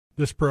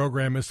This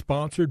program is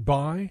sponsored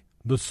by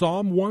the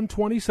Psalm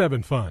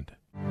 127 Fund.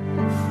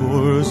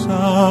 For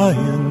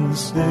Zion's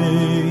sake,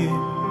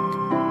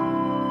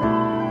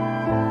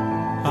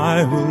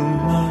 I will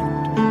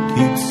not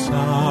keep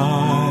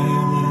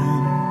silent.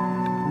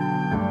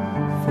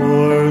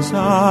 For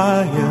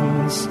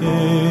Zion's sake,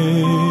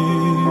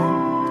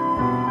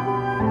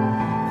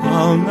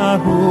 I'll not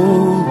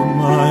hold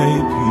my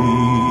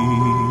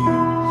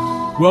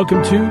peace.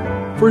 Welcome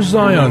to For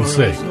Zion's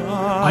Sake.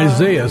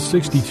 Isaiah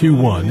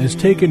 62:1 is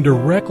taken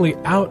directly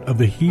out of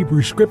the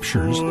Hebrew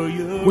Scriptures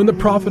when the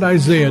prophet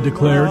Isaiah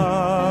declared,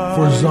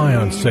 "For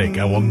Zion's sake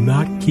I will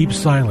not keep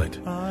silent,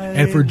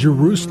 and for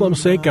Jerusalem's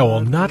sake I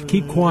will not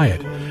keep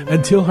quiet,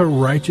 until her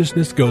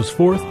righteousness goes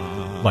forth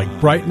like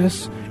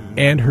brightness,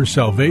 and her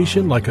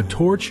salvation like a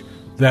torch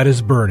that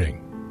is burning."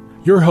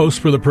 Your hosts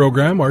for the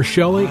program are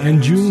Shelley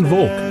and June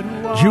Volk,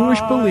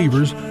 Jewish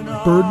believers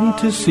burdened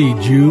to see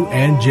Jew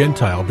and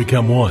Gentile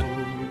become one.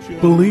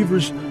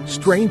 Believers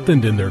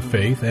strengthened in their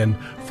faith, and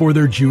for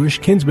their Jewish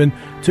kinsmen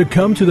to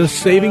come to the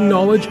saving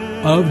knowledge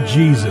of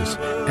Jesus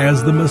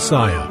as the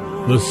Messiah,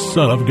 the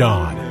Son of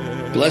God.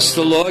 Bless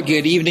the Lord.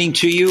 Good evening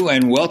to you,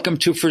 and welcome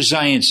to For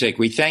Zion's Sake.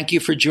 We thank you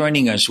for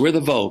joining us. We're the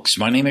Volks.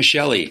 My name is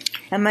Shelley.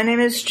 And my name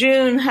is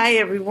June. Hi,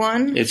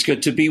 everyone. It's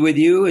good to be with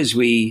you as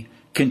we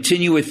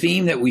continue a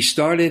theme that we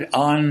started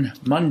on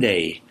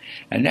Monday.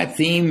 And that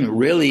theme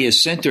really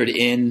is centered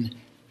in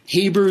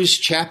Hebrews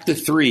chapter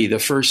 3, the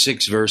first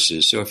 6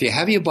 verses. So if you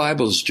have your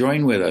Bibles,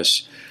 join with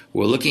us.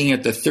 We're looking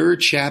at the 3rd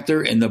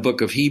chapter in the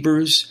book of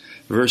Hebrews,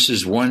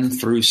 verses 1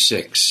 through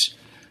 6.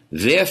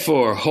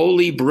 Therefore,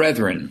 holy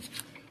brethren,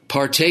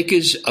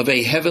 partakers of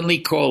a heavenly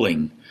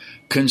calling,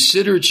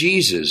 consider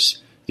Jesus,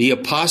 the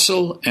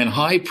apostle and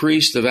high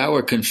priest of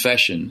our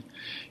confession.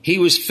 He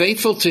was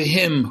faithful to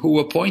him who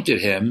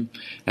appointed him,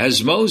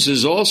 as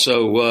Moses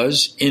also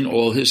was in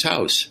all his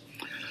house.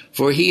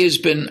 For he has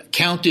been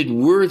counted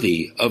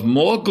worthy of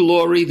more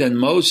glory than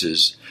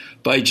Moses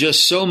by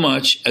just so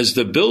much as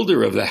the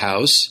builder of the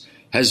house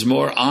has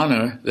more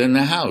honor than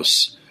the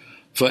house.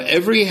 For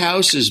every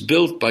house is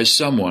built by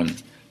someone,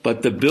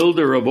 but the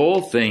builder of all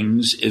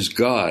things is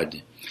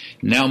God.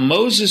 Now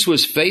Moses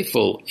was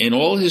faithful in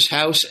all his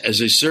house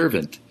as a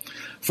servant,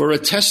 for a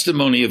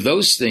testimony of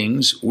those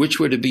things which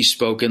were to be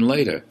spoken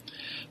later.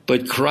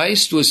 But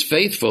Christ was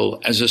faithful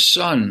as a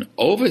son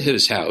over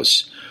his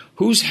house,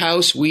 whose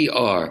house we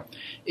are,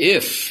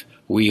 if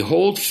we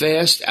hold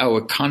fast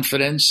our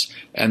confidence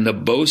and the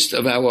boast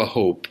of our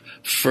hope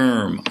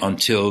firm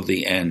until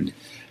the end.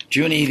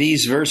 Junie,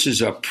 these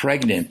verses are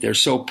pregnant. They're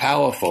so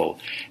powerful.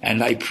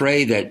 And I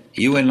pray that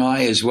you and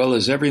I, as well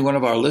as every one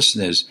of our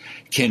listeners,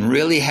 can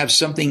really have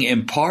something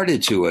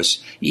imparted to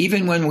us.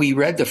 Even when we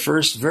read the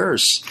first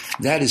verse,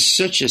 that is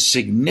such a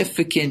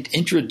significant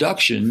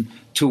introduction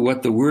to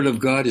what the Word of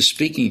God is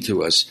speaking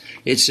to us.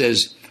 It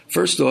says,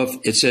 first off,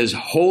 it says,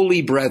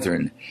 holy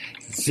brethren.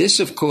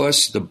 This, of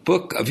course, the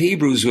book of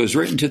Hebrews was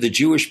written to the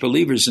Jewish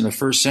believers in the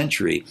first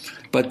century,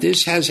 but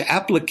this has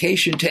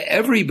application to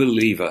every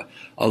believer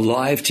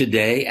alive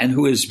today and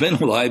who has been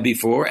alive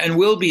before and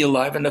will be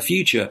alive in the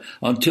future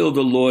until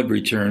the Lord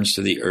returns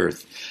to the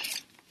earth.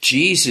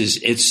 Jesus,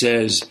 it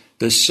says,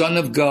 the Son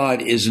of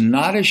God is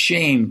not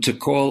ashamed to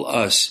call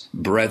us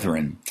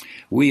brethren.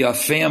 We are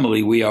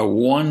family. We are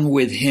one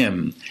with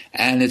him.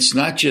 And it's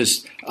not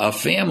just a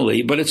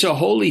family, but it's a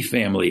holy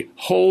family,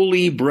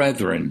 holy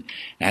brethren.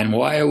 And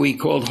why are we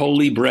called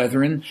holy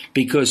brethren?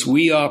 Because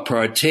we are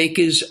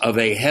partakers of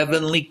a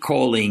heavenly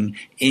calling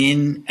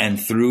in and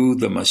through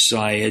the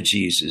Messiah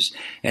Jesus.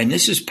 And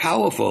this is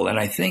powerful. And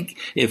I think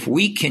if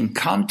we can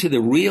come to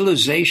the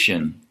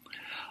realization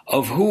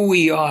of who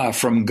we are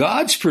from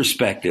God's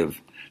perspective,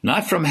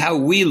 not from how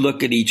we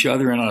look at each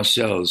other and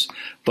ourselves,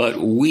 but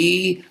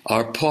we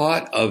are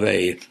part of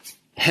a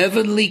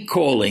heavenly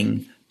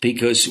calling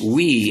because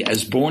we,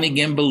 as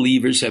born-again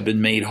believers, have been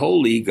made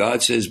holy.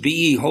 God says, be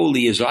ye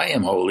holy as I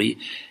am holy.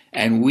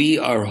 And we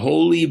are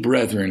holy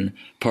brethren,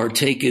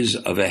 partakers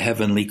of a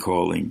heavenly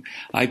calling.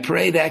 I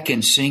pray that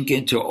can sink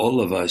into all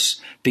of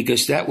us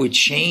because that would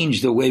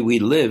change the way we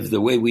live,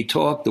 the way we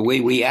talk, the way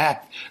we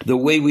act, the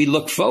way we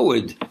look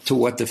forward to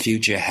what the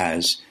future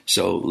has.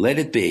 So let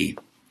it be.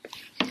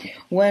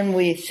 When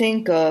we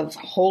think of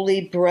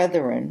holy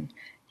brethren,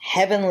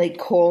 heavenly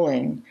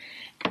calling,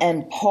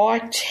 and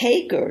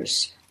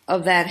partakers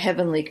of that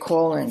heavenly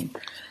calling,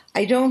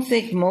 I don't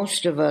think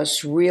most of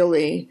us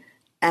really,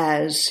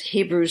 as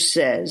Hebrews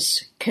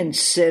says,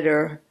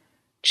 consider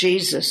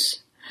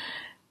Jesus,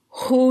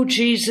 who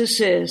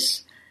Jesus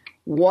is,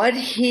 what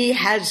he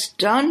has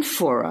done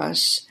for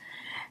us,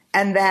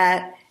 and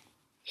that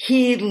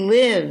he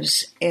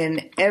lives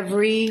in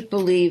every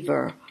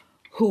believer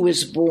who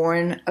is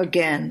born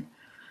again.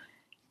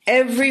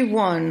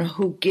 Everyone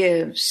who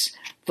gives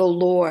the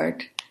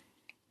Lord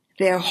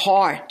their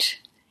heart,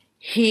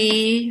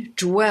 he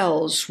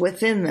dwells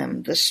within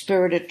them, the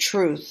Spirit of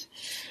truth.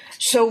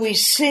 So we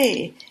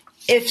see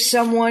if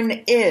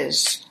someone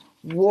is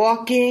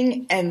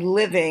walking and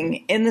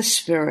living in the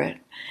Spirit,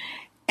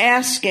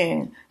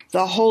 asking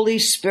the Holy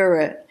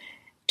Spirit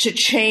to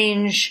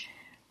change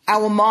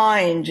our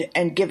mind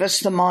and give us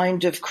the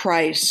mind of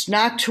Christ,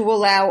 not to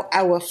allow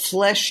our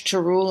flesh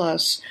to rule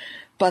us,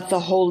 but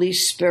the Holy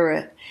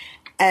Spirit.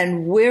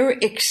 And we're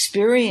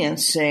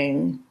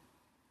experiencing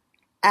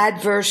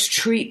adverse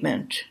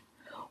treatment,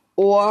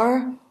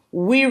 or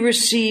we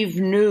receive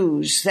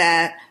news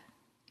that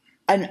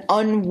an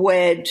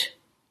unwed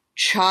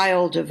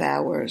child of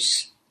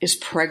ours is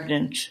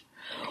pregnant,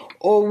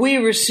 or we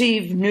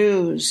receive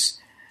news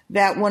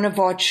that one of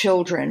our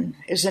children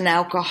is an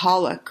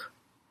alcoholic.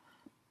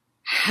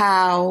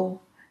 How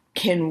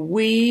can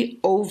we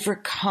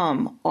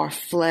overcome our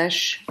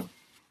flesh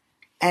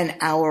and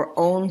our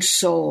own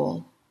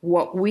soul,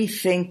 what we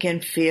think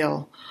and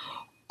feel?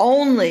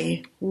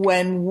 Only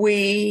when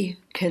we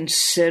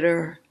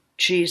consider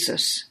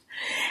Jesus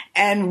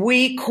and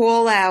we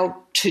call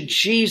out to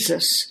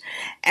Jesus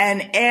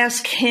and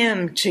ask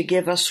him to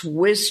give us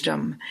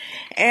wisdom,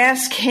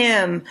 ask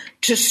him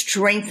to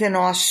strengthen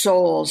our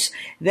souls,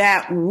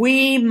 that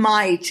we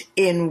might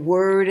in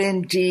word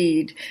and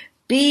deed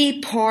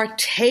be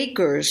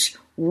partakers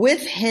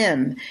with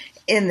him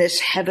in this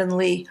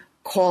heavenly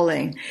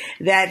calling,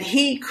 that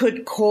he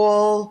could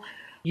call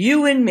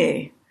you and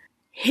me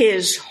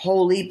his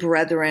holy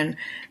brethren,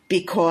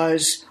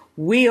 because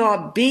we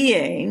are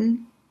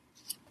being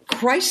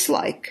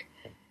Christ-like.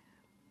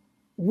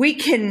 We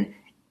can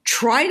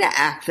try to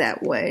act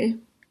that way,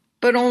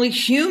 but only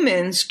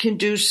humans can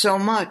do so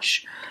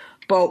much.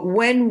 But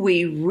when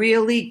we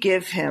really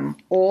give him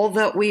all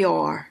that we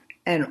are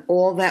and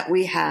all that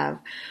we have,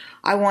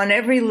 I want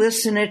every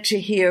listener to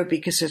hear,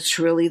 because it's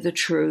really the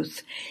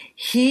truth.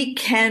 He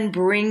can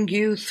bring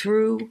you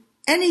through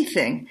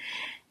anything.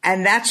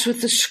 And that's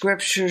what the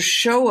scriptures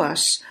show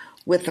us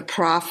with the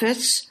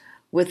prophets,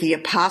 with the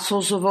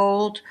apostles of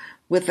old,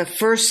 with the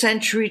first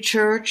century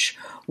church,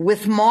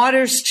 with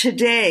martyrs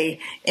today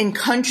in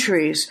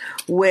countries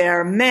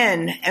where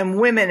men and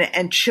women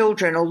and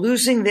children are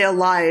losing their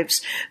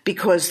lives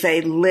because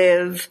they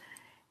live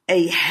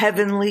a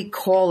heavenly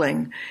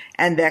calling,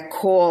 and they're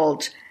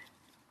called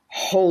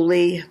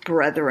holy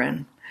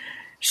brethren.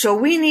 So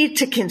we need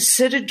to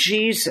consider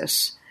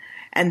Jesus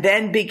and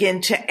then begin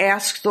to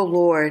ask the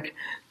Lord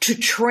to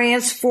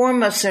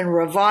transform us and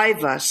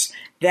revive us,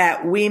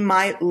 that we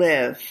might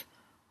live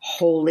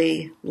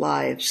holy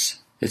lives.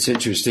 It's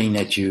interesting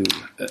that you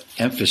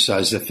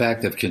emphasize the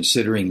fact of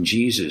considering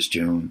Jesus,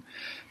 June,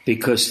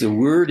 because the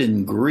word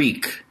in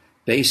Greek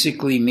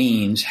basically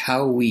means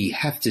how we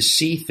have to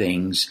see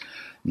things,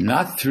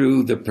 not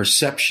through the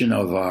perception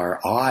of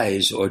our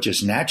eyes or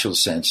just natural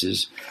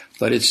senses,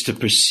 but it's to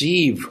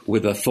perceive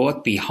with a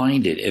thought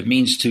behind it. It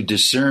means to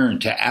discern,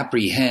 to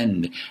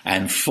apprehend,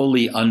 and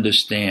fully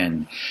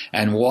understand.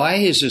 And why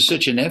is there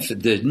such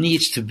there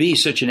needs to be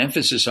such an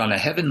emphasis on a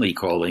heavenly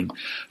calling?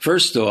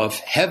 First off,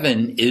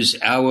 heaven is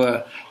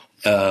our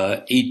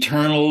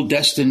eternal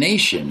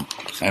destination.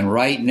 And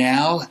right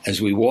now,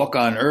 as we walk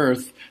on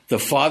earth, the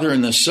Father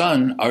and the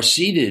Son are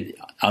seated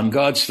on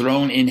God's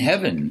throne in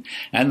heaven.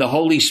 And the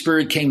Holy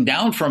Spirit came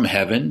down from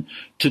heaven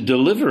to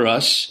deliver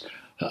us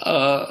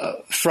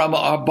from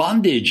our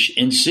bondage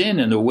in sin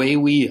and the way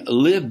we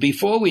lived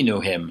before we knew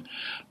him.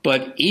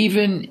 But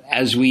even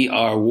as we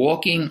are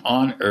walking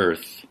on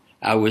earth,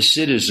 our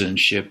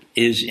citizenship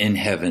is in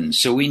heaven.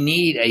 So we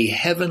need a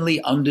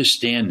heavenly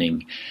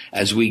understanding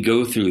as we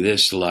go through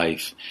this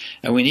life.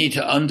 And we need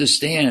to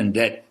understand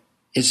that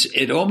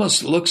it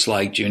almost looks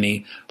like,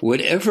 Junie,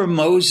 whatever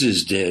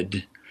Moses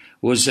did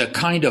was a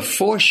kind of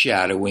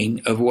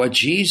foreshadowing of what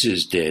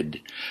Jesus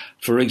did.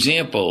 For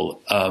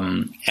example,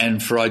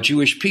 and for our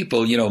Jewish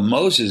people,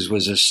 Moses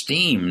was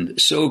esteemed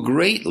so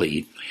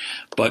greatly,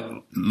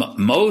 but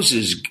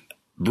Moses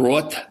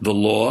brought the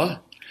law.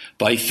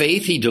 By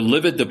faith, he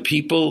delivered the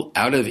people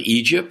out of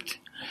Egypt.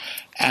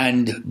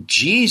 And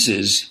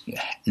Jesus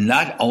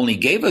not only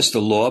gave us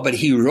the law, but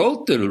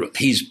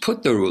he's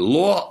put the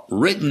law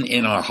written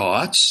in our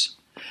hearts,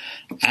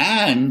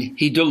 and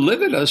he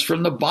delivered us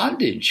from the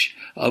bondage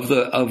of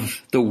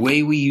the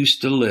way we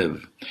used to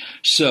live.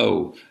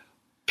 So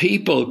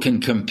people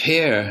can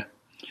compare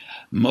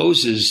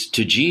Moses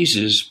to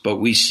Jesus, but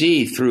we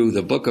see through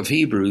the book of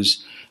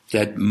Hebrews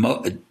that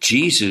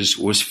Jesus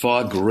was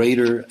far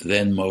greater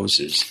than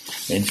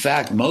Moses. In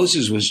fact,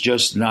 Moses was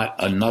just not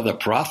another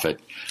prophet,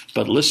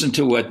 but listen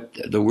to what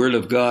the Word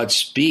of God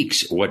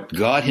speaks, what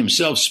God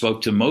himself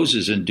spoke to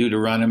Moses in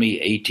Deuteronomy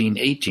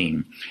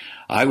 18:18.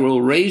 I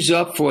will raise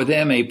up for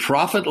them a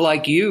prophet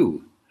like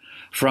you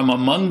from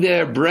among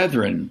their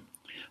brethren,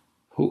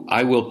 who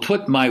I will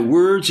put my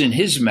words in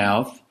his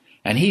mouth,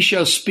 and he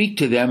shall speak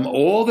to them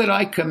all that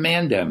I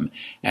command them.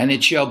 And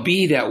it shall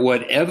be that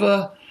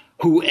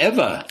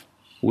whoever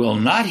will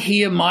not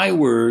hear my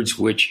words,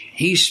 which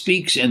he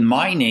speaks in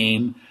my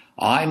name,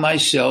 I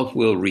myself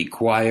will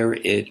require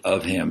it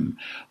of him.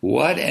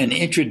 What an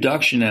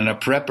introduction and a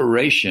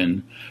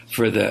preparation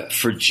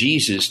for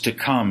Jesus to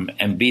come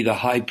and be the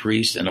high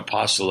priest and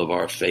apostle of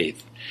our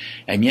faith.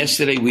 And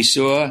yesterday we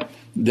saw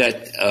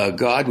that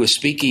God was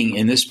speaking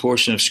in this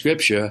portion of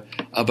Scripture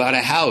about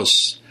a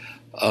house.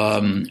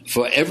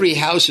 For every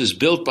house is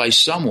built by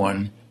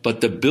someone,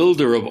 but the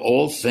builder of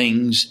all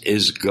things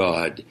is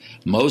God.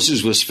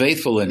 Moses was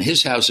faithful in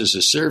his house as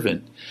a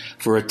servant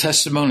for a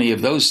testimony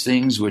of those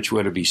things which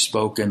were to be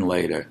spoken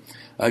later.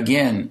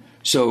 Again,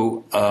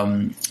 so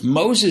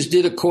Moses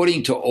did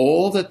according to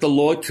all that the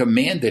Lord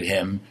commanded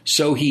him,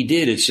 so he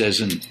did, it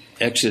says in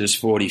Exodus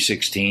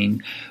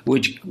 40:16,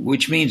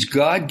 which means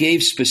God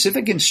gave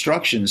specific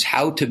instructions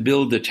how to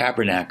build the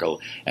tabernacle,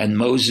 and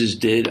Moses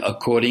did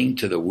according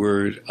to the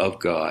word of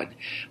God.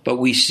 But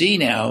we see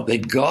now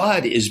that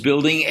God is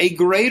building a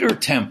greater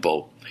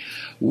temple.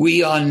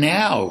 We are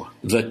now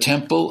the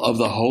temple of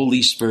the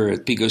Holy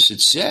Spirit, because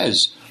it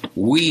says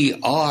we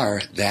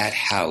are that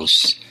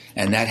house.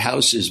 And that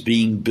house is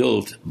being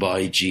built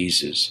by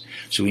Jesus.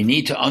 So we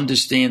need to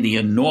understand the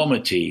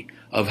enormity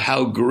of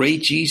how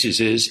great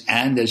Jesus is.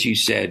 And as you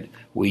said,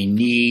 we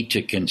need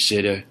to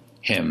consider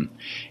him.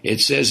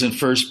 It says in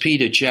 1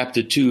 Peter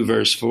chapter 2,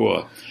 verse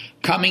 4,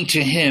 coming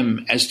to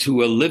him as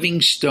to a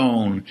living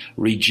stone,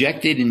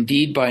 rejected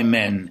indeed by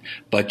men,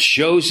 but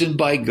chosen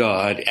by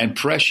God and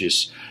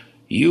precious.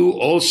 You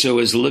also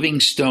as living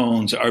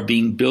stones are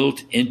being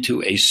built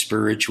into a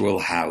spiritual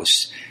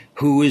house.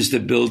 Who is the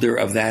builder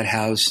of that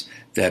house?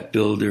 That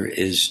builder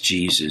is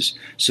Jesus.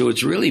 So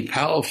it's really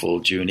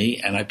powerful,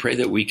 Junie, and I pray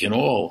that we can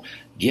all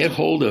get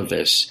hold of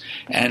this.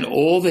 And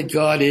all that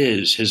God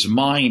is, his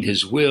mind,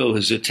 his will,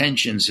 his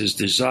attentions, his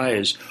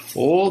desires,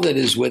 all that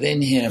is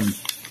within him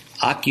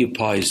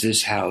occupies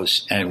this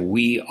house, and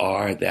we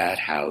are that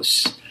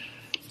house.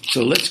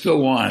 So let's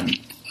go on.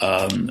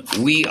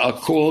 We are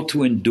called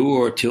to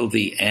endure till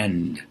the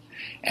end.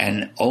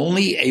 And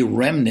only a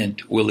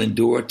remnant will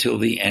endure till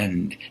the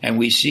end. And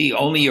we see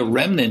only a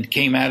remnant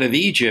came out of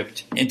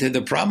Egypt into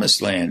the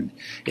promised land.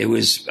 It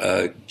was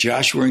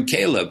Joshua and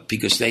Caleb,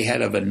 because they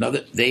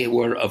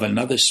were of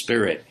another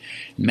spirit.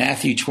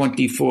 Matthew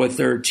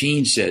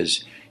 24:13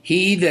 says,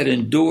 he that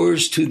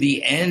endures to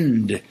the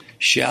end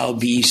shall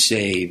be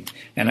saved.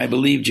 And I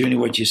believe, Junie,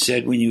 what you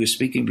said when you were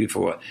speaking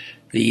before,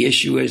 the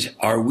issue is,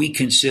 are we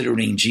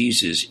considering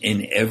Jesus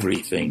in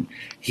everything?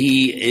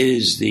 He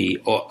is the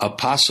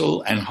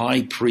apostle and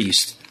high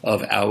priest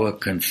of our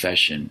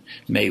confession.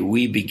 May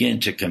we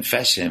begin to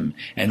confess him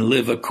and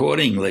live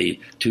accordingly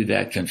to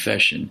that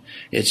confession.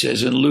 It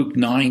says in Luke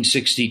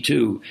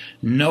 9:62,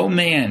 no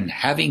man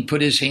having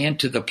put his hand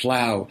to the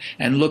plow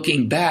and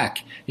looking back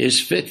is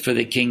fit for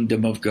the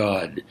kingdom of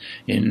God.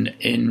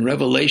 In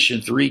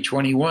Revelation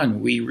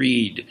 3:21 we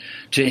read,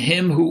 to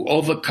him who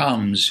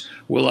overcomes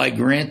will I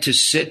grant to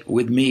sit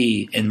with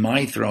me in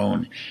my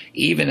throne,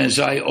 even as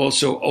I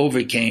also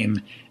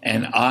overcame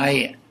and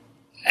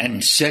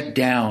sat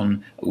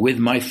down with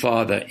my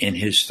Father in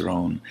his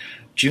throne.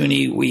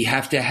 Junie, we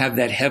have to have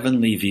that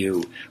heavenly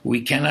view.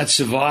 We cannot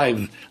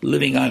survive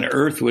living on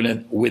earth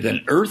with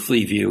an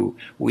earthly view.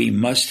 We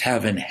must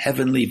have an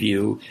heavenly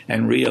view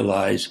and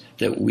realize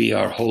that we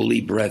are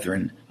holy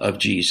brethren of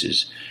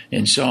Jesus.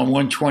 In Psalm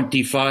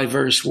 125,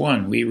 verse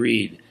 1, we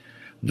read,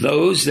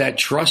 those that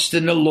trust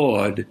in the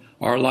Lord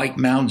are like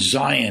Mount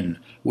Zion,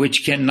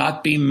 which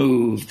cannot be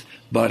moved,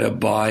 but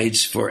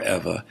abides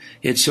forever.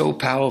 It's so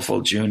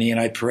powerful, Junie, and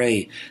I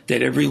pray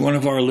that every one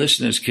of our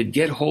listeners could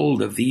get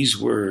hold of these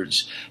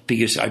words,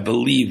 because I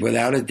believe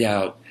without a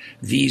doubt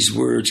these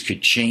words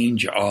could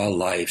change our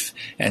life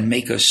and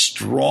make us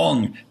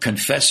strong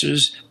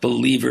confessors,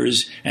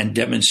 believers, and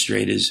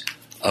demonstrators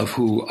of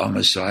who our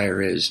Messiah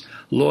is.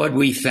 Lord,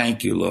 we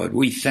thank you, Lord.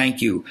 We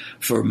thank you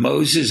for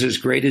Moses, as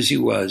great as he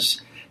was.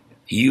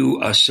 You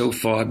are so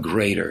far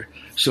greater.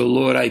 So,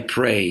 Lord, I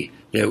pray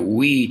that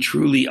we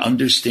truly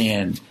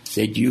understand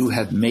that you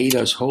have made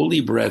us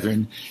holy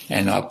brethren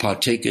and are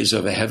partakers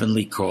of a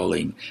heavenly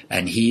calling,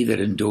 and he that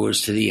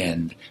endures to the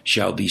end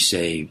shall be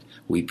saved.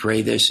 We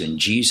pray this in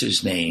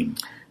Jesus' name.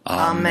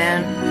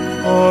 Amen.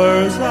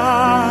 For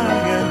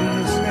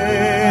Zion's sake.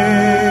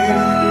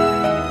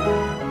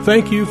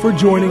 Thank you for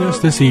joining us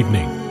this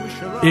evening.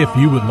 If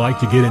you would like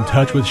to get in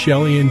touch with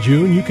Shelley and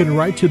June, you can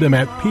write to them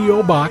at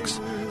P.O. Box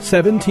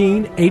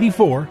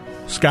 1784,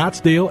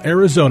 Scottsdale,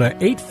 Arizona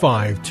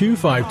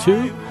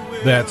 85252.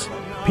 That's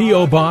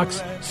P.O. Box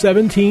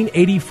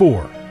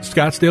 1784,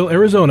 Scottsdale,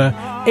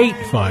 Arizona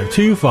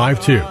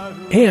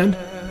 85252. And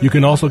you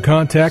can also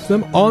contact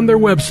them on their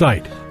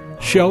website,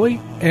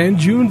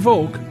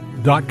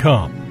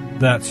 ShelleyandJuneVolk.com.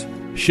 That's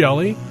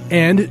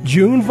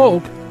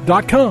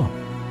ShelleyandJuneVolk.com.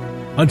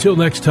 Until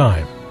next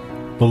time,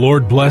 the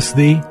Lord bless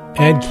thee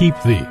and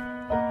keep thee.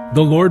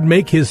 The Lord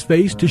make his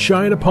face to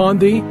shine upon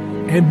thee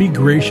and be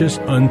gracious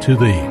unto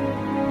thee.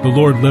 The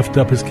Lord lift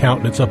up his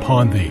countenance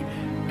upon thee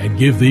and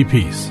give thee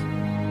peace.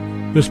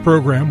 This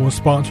program was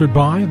sponsored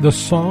by the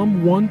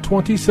Psalm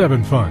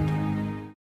 127 Fund.